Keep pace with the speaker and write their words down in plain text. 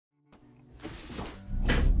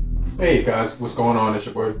Hey guys, what's going on? It's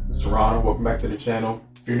your boy Serrano. Welcome back to the channel.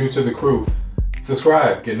 If you're new to the crew,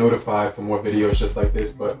 subscribe, get notified for more videos just like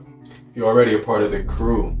this. But if you're already a part of the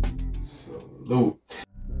crew, salute.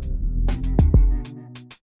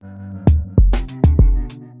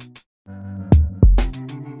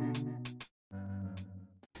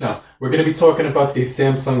 Now, we're going to be talking about the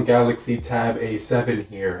Samsung Galaxy Tab A7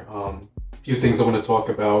 here. A few things I want to talk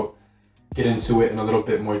about, get into it in a little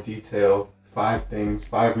bit more detail. 5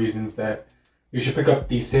 reasons that you should pick up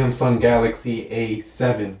the Samsung Galaxy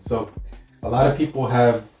A7. So a lot of people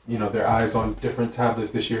have, their eyes on different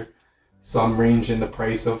tablets this year. Some range in the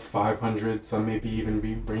price of 500, some maybe even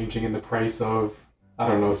be ranging in the price of, I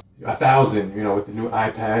don't know, 1,000, with the new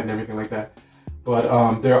iPad and everything like that.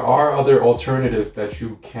 But there are other alternatives that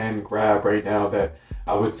you can grab right now that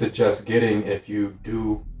I would suggest getting if you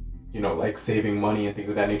do, like saving money and things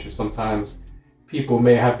of that nature. Sometimes people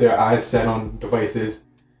may have their eyes set on devices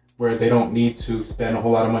where they don't need to spend a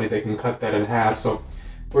whole lot of money. They can cut that in half. So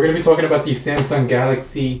we're going to be talking about the Samsung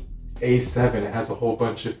Galaxy A7. It has a whole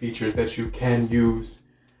bunch of features that you can use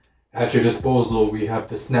at your disposal. We have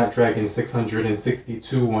the Snapdragon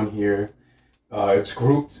 662 on here. It's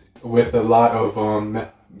grouped with a lot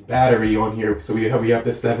of battery on here. So we have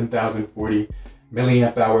the 7040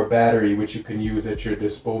 milliamp hour battery, which you can use at your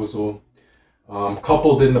disposal.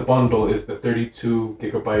 Coupled in the bundle is the 32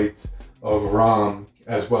 gigabytes of ROM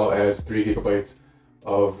as well as 3 gigabytes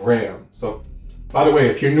of RAM. So, by the way,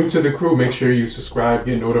 if you're new to the crew, make sure you subscribe,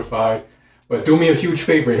 get notified. But do me a huge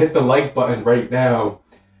favor, hit the like button right now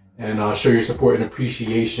and show your support and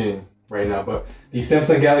appreciation right now. But the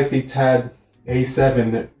Samsung Galaxy Tab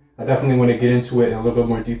A7, I definitely want to get into it in a little bit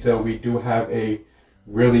more detail. We do have a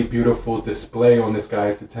really beautiful display on this guy.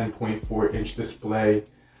 It's a 10.4-inch display.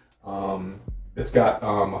 It's got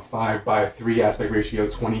a 5:3 aspect ratio,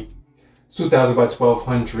 2000 by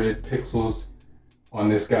 1200 pixels on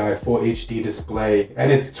this guy, full HD display,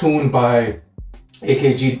 and it's tuned by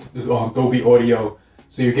AKG Dolby Audio,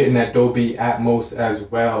 so you're getting that Dolby Atmos as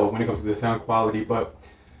well when it comes to the sound quality. But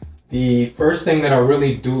the first thing that I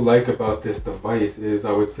really do like about this device is,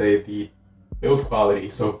 I would say, the build quality.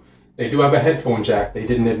 So they do have a headphone jack. They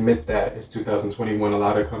didn't admit that. It's 2021. A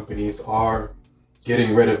lot of companies are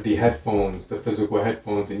getting rid of the headphones, the physical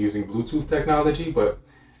headphones, and using Bluetooth technology, but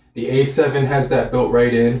the A7 has that built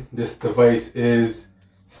right in. This device is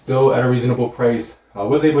still at a reasonable price. I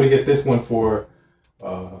was able to get this one for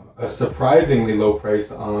a surprisingly low price.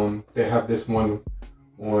 They have this one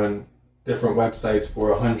on different websites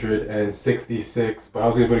for $166, but I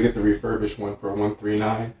was able to get the refurbished one for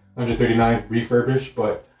 $139 refurbished.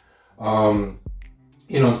 But you know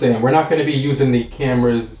what I'm saying, we're not going to be using the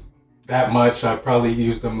cameras that much. I probably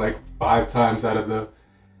used them like 5 times out of the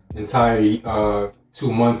entire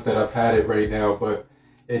 2 months that I've had it right now. But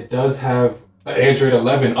it does have an Android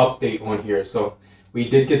 11 update on here. So we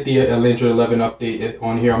did get the Android 11 update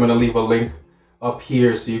on here. I'm going to leave a link up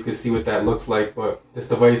here so you can see what that looks like. But this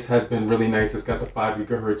device has been really nice. It's got the 5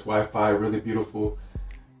 gigahertz Wi-Fi, really beautiful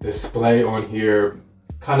display on here.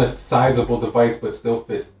 Kind of sizable device, but still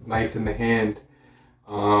fits nice in the hand.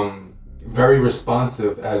 Very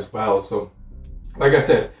responsive as well. So like I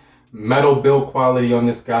said, metal build quality on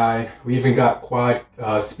this guy. We even got quad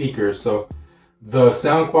speakers, so the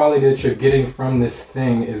sound quality that you're getting from this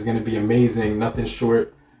thing is going to be amazing. Nothing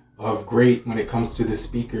short of great when it comes to the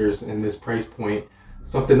speakers and this price point.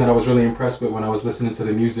 Something that I was really impressed with when I was listening to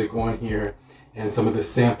the music on here and some of the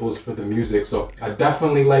samples for the music. So I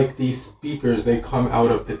definitely like these speakers. They come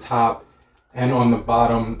out of the top and on the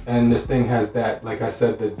bottom, and this thing has that, like I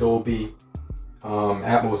said, the Dolby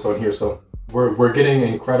Atmos on here. So we're getting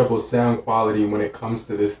incredible sound quality when it comes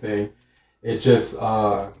to this thing. It just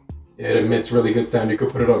it emits really good sound. You could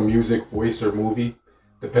put it on music, voice, or movie,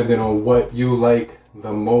 depending on what you like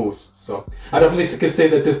the most. So I definitely could say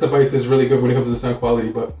that this device is really good when it comes to the sound quality.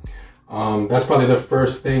 But that's probably the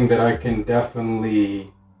first thing that I can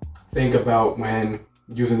definitely think about when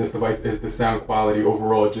using this device is the sound quality.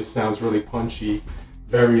 Overall, it just sounds really punchy,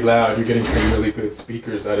 very loud. You're getting some really good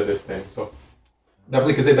speakers out of this thing. So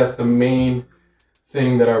definitely could say that's the main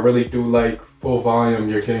thing that I really do like. Full volume,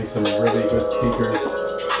 you're getting some really good speakers.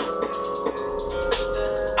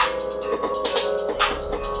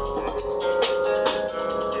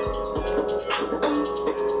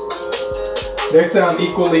 They sound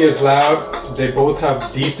equally as loud. They both have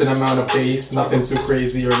decent amount of bass, nothing too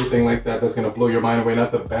crazy or anything like that that's gonna blow your mind away.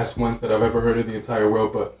 Not the best ones that I've ever heard in the entire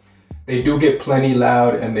world, but they do get plenty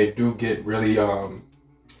loud and they do get really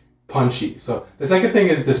punchy. So the second thing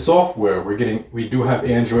is the software. We do have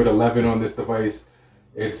Android 11 on this device.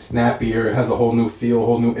 It's snappier, it has a whole new feel,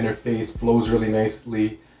 whole new interface, flows really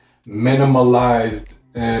nicely. minimalized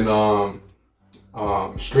and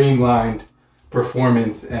streamlined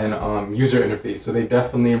performance and user interface. So they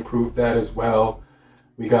definitely improved that as well.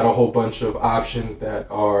 We got a whole bunch of options that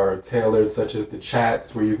are tailored, such as the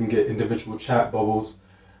chats where you can get individual chat bubbles.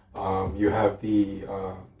 You have the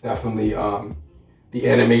definitely the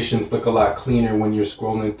animations look a lot cleaner when you're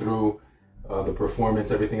scrolling through. The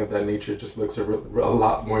performance, everything of that nature just looks a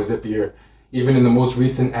lot more zippier. Even in the most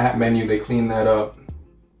recent app menu, they cleaned that up.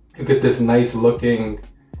 You get this nice looking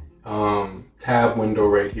tab window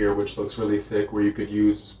right here, which looks really sick, where you could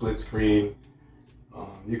use split screen.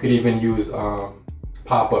 You could even use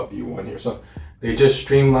pop-up view on here. So they just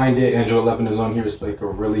streamlined it. Android 11 is on here. It's like a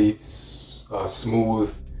really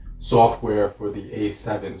smooth software for the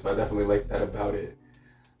A7, so I definitely like that about it.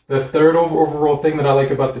 The third overall thing that I like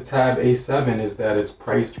about the Tab A7 is that it's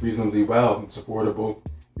priced reasonably well. It's affordable.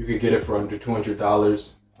 You could get it for under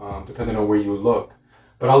 $200, depending on where you look.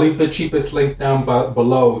 But I'll leave the cheapest link down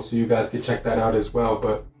below so you guys can check that out as well.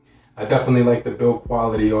 But I definitely like the build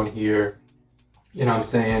quality on here. You know what I'm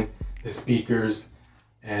saying? The speakers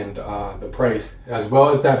and the price, as well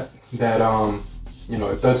as that you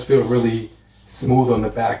know, it does feel really smooth on the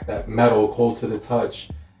back. That metal, cold to the touch.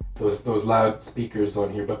 Those loud speakers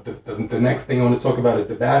on here. But the next thing I want to talk about is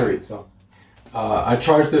the battery. So I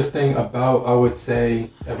charge this thing about, I would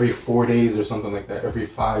say, every 4 days or something like that. Every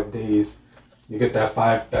 5 days, you get that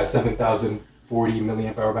 7,040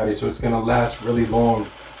 milliamp hour battery. So it's gonna last really long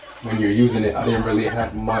when you're using it. I didn't really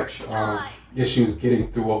have much issues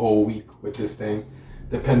getting through a whole week with this thing,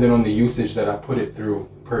 depending on the usage that I put it through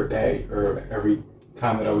per day or every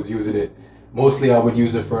time that I was using it. Mostly I would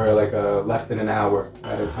use it for like less than an hour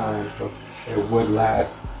at a time, so it would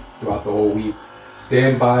last throughout the whole week.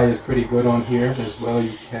 Standby is pretty good on here as well.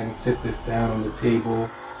 You can sit this down on the table,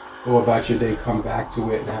 go about your day, come back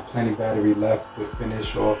to it, and have plenty battery left to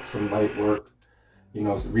finish off some light work. You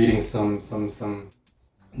know, reading some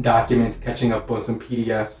documents, catching up on some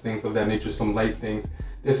PDFs, things of that nature, some light things.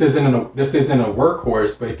 This isn't a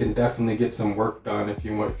workhorse, but it can definitely get some work done if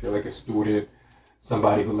you're like a student.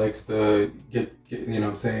 Somebody who likes to get, you know what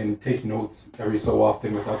I'm saying, take notes every so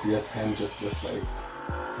often without the S Pen, just like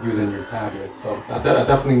using your tablet. So I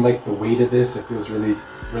definitely like the weight of this. It feels really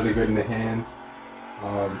good in the hands.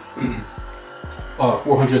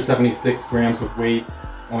 476 grams of weight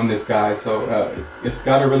on this guy. So it's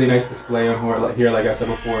got a really nice display on here, like I said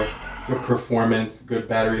before. Good performance, good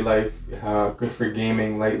battery life, good for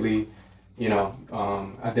gaming lightly. You know,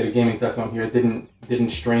 I did a gaming test on here. It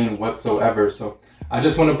didn't strain whatsoever. So I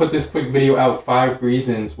just want to put this quick video out, 5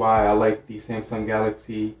 reasons why I like the Samsung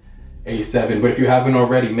Galaxy A7. But if you haven't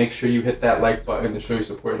already, make sure you hit that like button to show your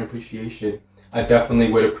support and appreciation. I definitely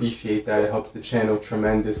would appreciate that. It helps the channel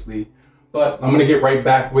tremendously. But I'm gonna get right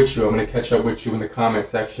back with you. I'm gonna catch up with you in the comment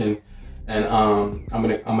section, and I'm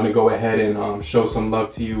gonna go ahead and show some love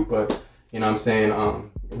to you. But you know what I'm saying,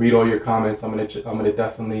 read all your comments. I'm gonna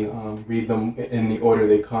definitely read them in the order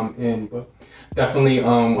they come in. But definitely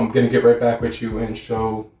I'm gonna get right back with you and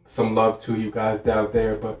show some love to you guys down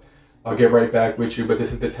there. But I'll get right back with you. But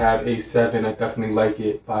this is the Tab A7. I definitely like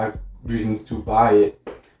it. 5 reasons to buy it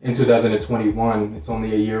in 2021. It's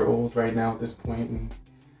only a year old right now at this point, and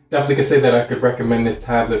definitely could say that I could recommend this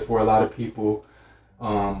tablet for a lot of people,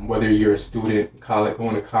 whether you're a student,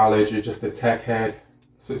 going to college, or just a tech head.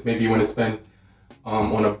 So maybe you want to spend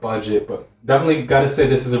on a budget, but definitely gotta say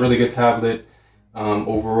this is a really good tablet.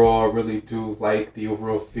 Overall, I really do like the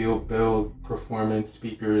overall feel, build, performance,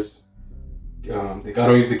 speakers. I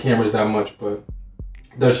don't use the cameras that much, but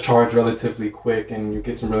it does charge relatively quick, and you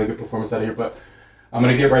get some really good performance out of here. But I'm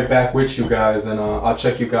gonna get right back with you guys, and I'll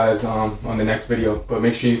check you guys on the next video. But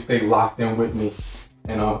make sure you stay locked in with me,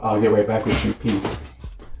 and I'll get right back with you. Peace.